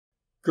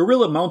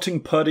Gorilla Mounting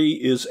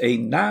Putty is a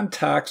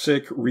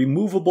non-toxic,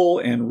 removable,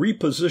 and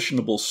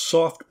repositionable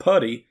soft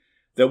putty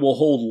that will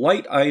hold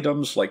light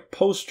items like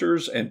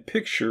posters and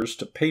pictures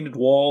to painted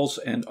walls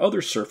and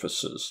other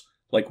surfaces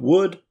like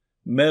wood,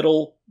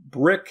 metal,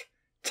 brick,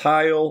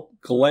 tile,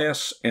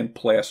 glass, and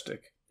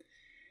plastic.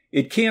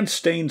 It can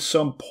stain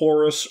some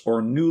porous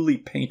or newly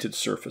painted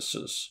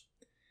surfaces.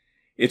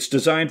 It's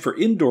designed for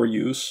indoor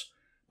use,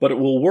 but it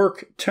will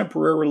work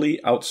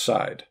temporarily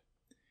outside.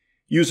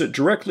 Use it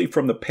directly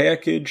from the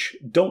package,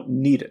 don't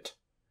knead it.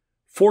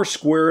 4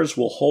 squares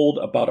will hold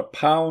about a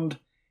pound,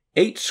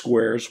 8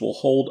 squares will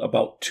hold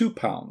about 2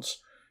 pounds.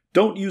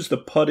 Don't use the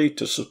putty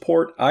to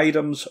support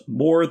items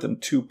more than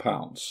 2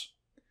 pounds.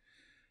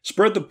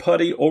 Spread the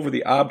putty over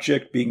the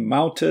object being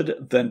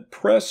mounted, then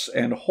press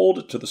and hold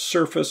it to the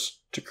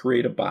surface to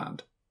create a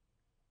bond.